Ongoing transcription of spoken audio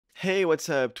Hey, what's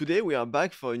up? Today we are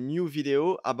back for a new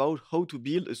video about how to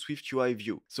build a SwiftUI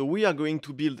view. So we are going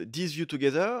to build this view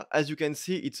together. As you can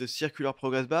see, it's a circular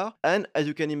progress bar. And as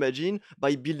you can imagine,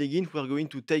 by building it, we are going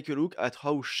to take a look at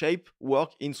how shape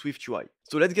work in SwiftUI.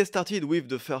 So let's get started with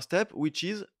the first step, which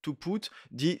is to put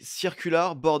the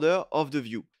circular border of the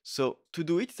view. So to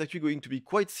do it, it's actually going to be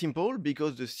quite simple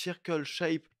because the circle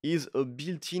shape is a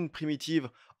built-in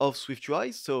primitive of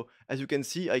SwiftUI. So as you can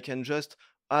see, I can just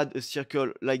add a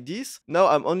circle like this. Now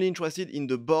I'm only interested in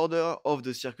the border of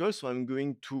the circle, so I'm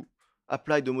going to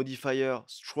apply the modifier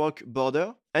stroke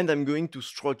border, and I'm going to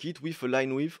stroke it with a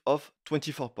line width of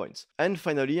 24 points. And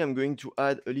finally, I'm going to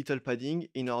add a little padding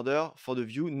in order for the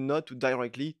view not to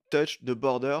directly touch the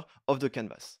border of the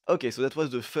canvas. Okay, so that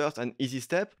was the first and easy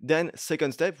step. Then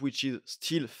second step, which is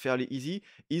still fairly easy,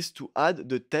 is to add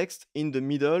the text in the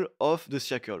middle of the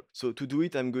circle. So to do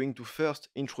it, I'm going to first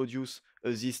introduce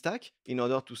a Z stack in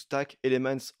order to stack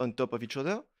elements on top of each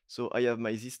other. So I have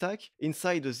my Z stack.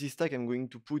 Inside the Z stack, I'm going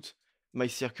to put my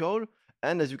circle,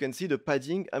 and as you can see, the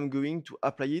padding, I'm going to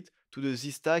apply it to the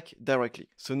Z stack directly.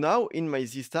 So now in my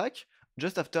Z stack,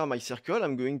 just after my circle,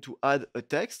 I'm going to add a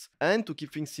text, and to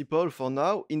keep things simple for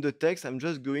now, in the text, I'm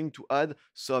just going to add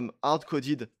some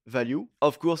hard-coded value.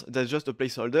 Of course, that's just a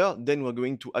placeholder, then we're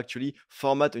going to actually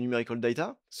format a numerical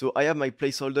data. So I have my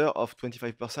placeholder of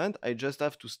 25%, I just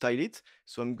have to style it,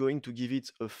 so I'm going to give it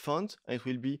a font, and it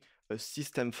will be a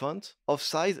system font of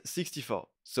size 64.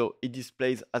 So it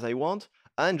displays as I want,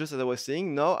 and just as I was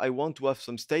saying, now I want to have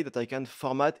some state that I can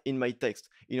format in my text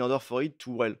in order for it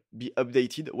to, well, be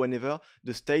updated whenever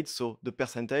the state, so the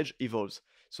percentage, evolves.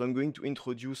 So I'm going to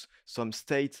introduce some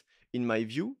state in my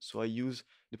view. So I use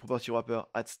the property wrapper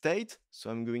at state. So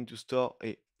I'm going to store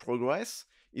a progress.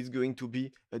 It's going to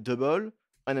be a double,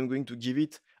 and I'm going to give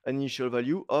it an initial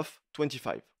value of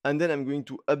 25. And then I'm going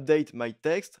to update my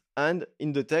text, and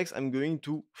in the text I'm going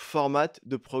to format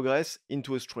the progress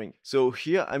into a string. So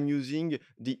here I'm using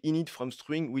the init from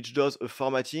string, which does a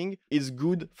formatting. It's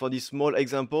good for this small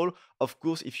example. Of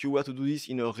course, if you were to do this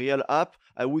in a real app,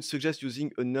 I would suggest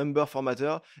using a number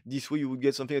formatter. This way you would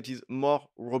get something that is more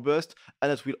robust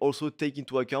and that will also take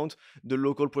into account the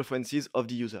local preferences of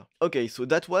the user. Okay, so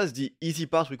that was the easy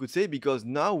part, we could say, because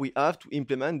now we have to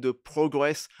implement the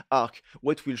progress arc,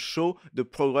 what will show the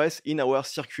progress in our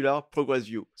circular progress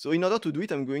view. So in order to do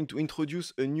it, I'm going to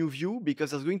introduce a new view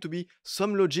because there's going to be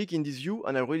some logic in this view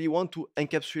and I really want to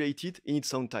encapsulate it in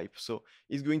its own type. So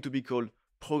it's going to be called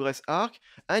progress arc,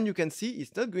 and you can see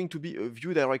it's not going to be a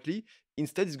view directly.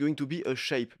 Instead, it's going to be a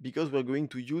shape because we're going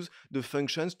to use the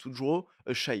functions to draw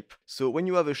a shape. So when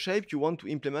you have a shape, you want to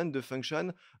implement the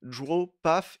function draw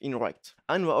path in rect.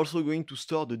 And we're also going to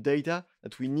store the data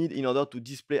that we need in order to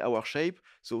display our shape.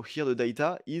 So here the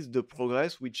data is the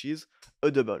progress, which is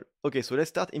a double. Okay, so let's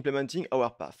start implementing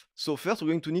our path. So first, we're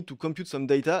going to need to compute some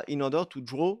data in order to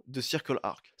draw the circle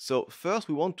arc. So first,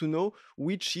 we want to know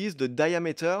which is the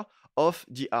diameter of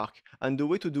the arc. And the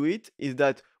way to do it is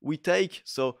that we take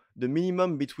the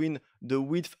minimum between the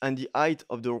width and the height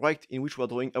of the rect in which we're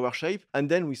drawing our shape, and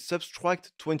then we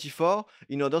subtract 24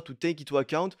 in order to take into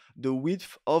account the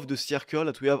width of the circle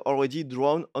that we have already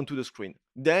drawn onto the screen.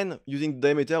 Then, using the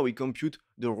diameter, we compute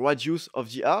the radius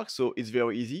of the arc, so it's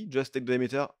very easy, just take the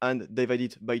diameter and divide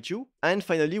it by 2. And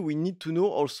finally, we need to know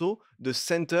also the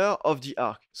center of the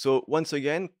arc. So once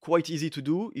again, quite easy to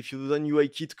do. If you run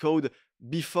UIKit code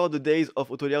before the days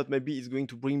of auto layout, maybe it's going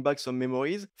to bring back some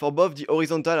memories. For both the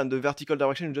horizontal and the vertical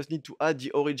direction, you just need to add the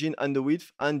origin and the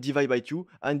width and divide by 2,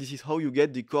 and this is how you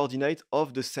get the coordinate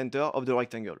of the center of the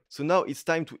rectangle. So now it's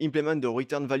time to implement the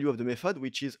return value of the method,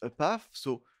 which is a path.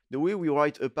 So the way we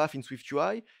write a path in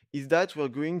SwiftUI is that we're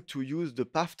going to use the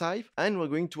path type, and we're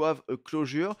going to have a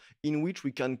closure in which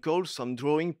we can call some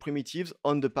drawing primitives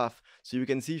on the path. So you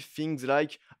can see things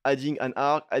like adding an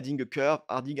arc, adding a curve,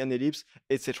 adding an ellipse,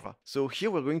 etc. So here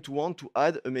we're going to want to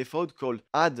add a method called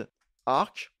add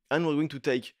arc, and we're going to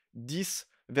take this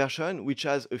version which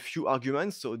has a few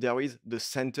arguments. So there is the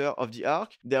center of the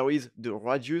arc, there is the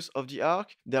radius of the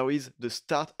arc, there is the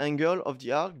start angle of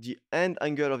the arc, the end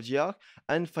angle of the arc,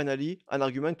 and finally an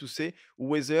argument to say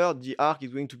whether the arc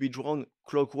is going to be drawn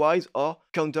clockwise or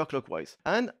counterclockwise.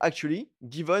 And actually,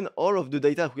 given all of the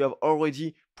data we have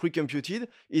already pre-computed,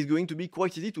 it's going to be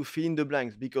quite easy to fill in the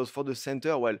blanks, because for the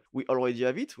center, well, we already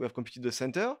have it, we have computed the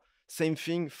center. Same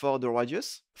thing for the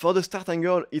radius. For the start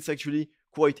angle, it's actually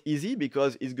quite easy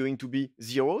because it's going to be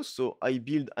 0. So I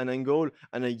build an angle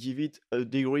and I give it a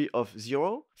degree of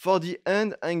 0. For the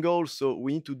end angle, so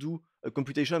we need to do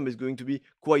computation, but it's going to be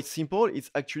quite simple.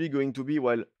 It's actually going to be,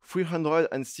 well,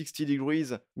 360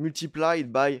 degrees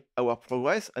multiplied by our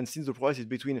progress. And since the progress is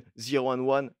between 0 and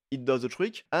 1, it does the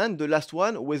trick. And the last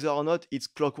one, whether or not it's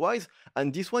clockwise.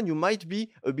 And this one, you might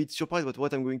be a bit surprised about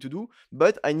what I'm going to do,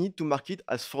 but I need to mark it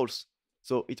as false.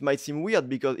 So it might seem weird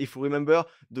because if you remember,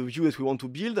 the view that we want to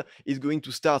build is going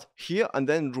to start here and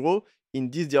then draw in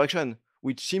this direction,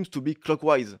 which seems to be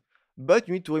clockwise. But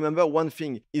you need to remember one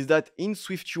thing, is that in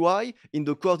SwiftUI, in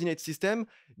the coordinate system,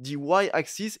 the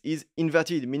y-axis is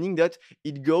inverted, meaning that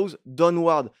it goes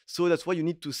downward. So that's why you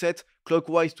need to set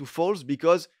clockwise to false,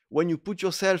 because when you put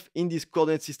yourself in this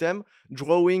coordinate system,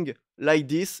 drawing like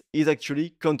this is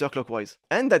actually counterclockwise.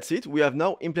 And that's it. We have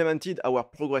now implemented our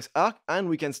progress arc and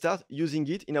we can start using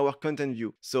it in our content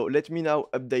view. So let me now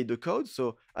update the code.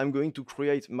 So I'm going to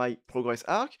create my progress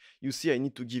arc. You see, I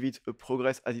need to give it a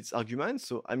progress as its argument.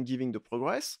 So I'm giving the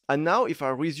progress. And now if I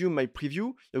resume my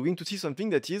preview, you're going to see something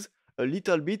that is a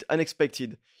little bit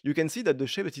unexpected. You can see that the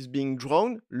shape that is being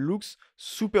drawn looks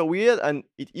super weird and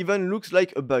it even looks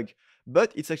like a bug.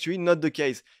 But it's actually not the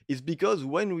case. It's because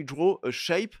when we draw a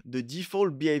shape, the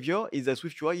default behavior is that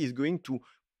SwiftUI is going to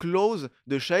close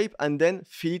the shape and then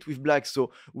fill it with black.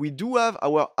 So we do have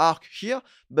our arc here,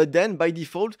 but then by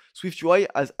default, SwiftUI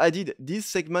has added this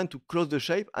segment to close the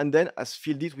shape and then has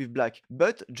filled it with black.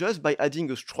 But just by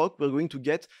adding a stroke, we're going to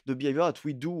get the behavior that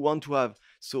we do want to have.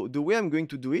 So the way I'm going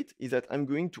to do it is that I'm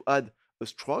going to add a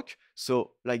stroke.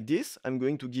 So like this, I'm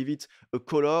going to give it a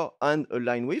color and a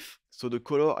line width. So the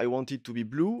color, I want it to be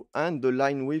blue, and the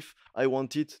line width, I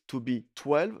want it to be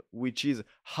 12, which is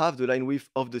half the line width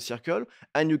of the circle.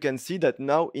 And you can see that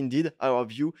now, indeed, our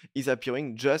view is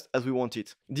appearing just as we want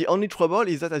it. The only trouble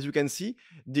is that, as you can see,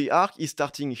 the arc is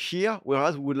starting here,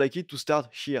 whereas we would like it to start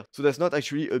here. So that's not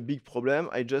actually a big problem.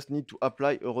 I just need to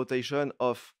apply a rotation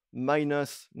of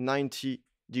minus 90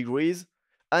 degrees.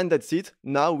 And that's it.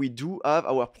 Now we do have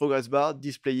our progress bar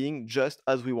displaying just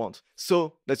as we want.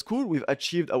 So that's cool. We've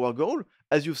achieved our goal.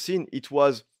 As you've seen, it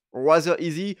was rather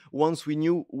easy once we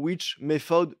knew which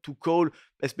method to call,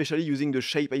 especially using the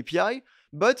shape API.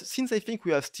 But since I think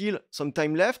we have still some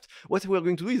time left, what we're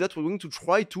going to do is that we're going to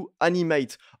try to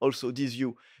animate also this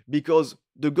view, because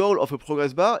the goal of a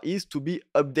progress bar is to be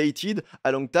updated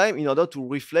along time in order to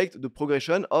reflect the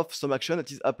progression of some action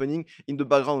that is happening in the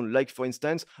background, like for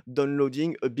instance,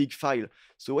 downloading a big file.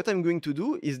 So what I'm going to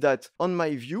do is that on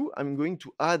my view, I'm going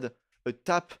to add a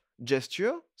tap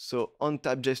gesture, so on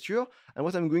tap gesture. And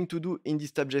what I'm going to do in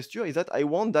this tap gesture is that I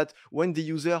want that when the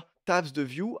user taps the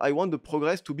view, I want the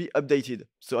progress to be updated.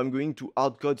 So I'm going to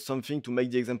hardcode something to make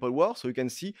the example work. So you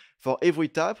can see for every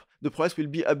tap, the progress will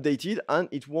be updated and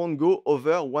it won't go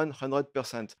over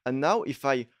 100%. And now if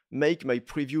I make my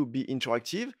preview be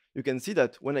interactive, you can see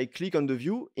that when I click on the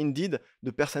view, indeed,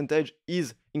 the percentage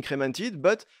is incremented,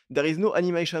 but there is no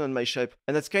animation on my shape.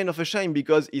 And that's kind of a shame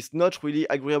because it's not really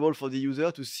agreeable for the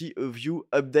user to see a view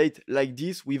update like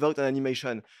this without an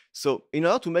animation. So in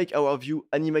order to make our view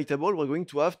animatable, we're going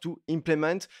to have to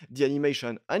implement the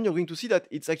animation. And you're going to see that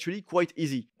it's actually quite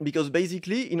easy because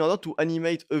basically, in order to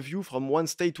animate a view from one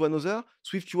state to another,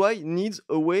 SwiftUI needs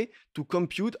a way to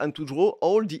compute and to draw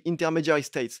all the intermediary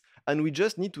states. And we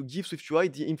just need to give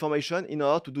SwiftUI the information in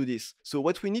order to do this. So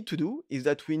what we need to do is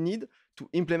that we need to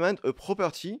implement a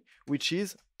property which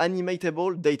is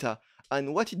animatable data.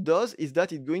 And what it does is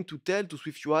that it's going to tell to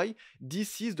SwiftUI,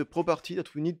 this is the property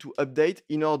that we need to update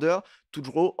in order to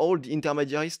draw all the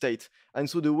intermediary states. And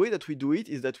so the way that we do it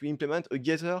is that we implement a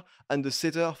getter and a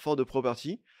setter for the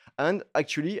property. And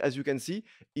actually, as you can see,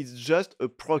 it's just a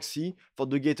proxy for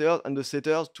the getters and the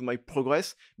setters to my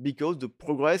progress, because the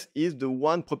progress is the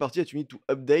one property that you need to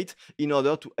update in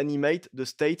order to animate the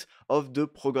state of the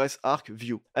progress arc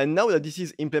view. And now that this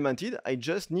is implemented, I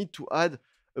just need to add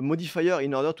a modifier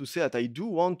in order to say that I do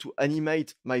want to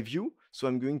animate my view. So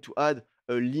I'm going to add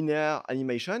a linear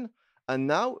animation. And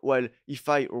now, well, if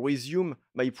I resume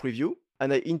my preview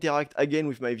and I interact again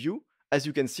with my view, as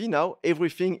you can see now,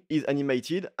 everything is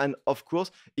animated, and of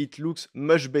course, it looks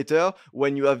much better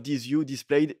when you have this view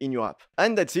displayed in your app.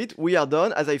 And that's it, we are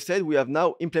done. As I've said, we have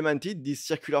now implemented this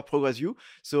circular progress view.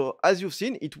 So as you've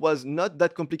seen, it was not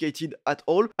that complicated at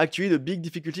all. Actually, the big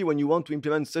difficulty when you want to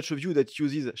implement such a view that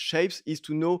uses shapes is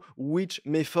to know which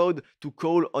method to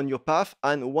call on your path.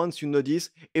 And once you know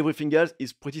this, everything else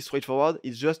is pretty straightforward.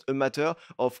 It's just a matter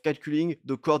of calculating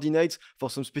the coordinates for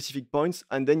some specific points,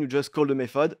 and then you just call the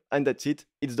method, and that's that's it,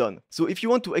 it's done. So if you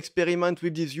want to experiment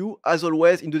with this view, as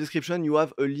always, in the description, you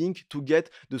have a link to get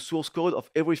the source code of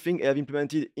everything I have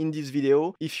implemented in this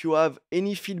video. If you have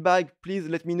any feedback, please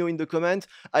let me know in the comments.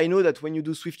 I know that when you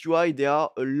do SwiftUI, there are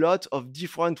a lot of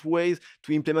different ways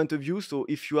to implement a view. So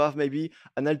if you have maybe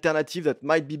an alternative that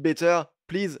might be better,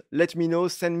 please let me know.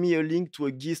 Send me a link to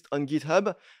a gist on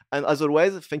GitHub. And as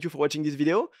always, thank you for watching this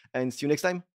video and see you next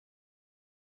time.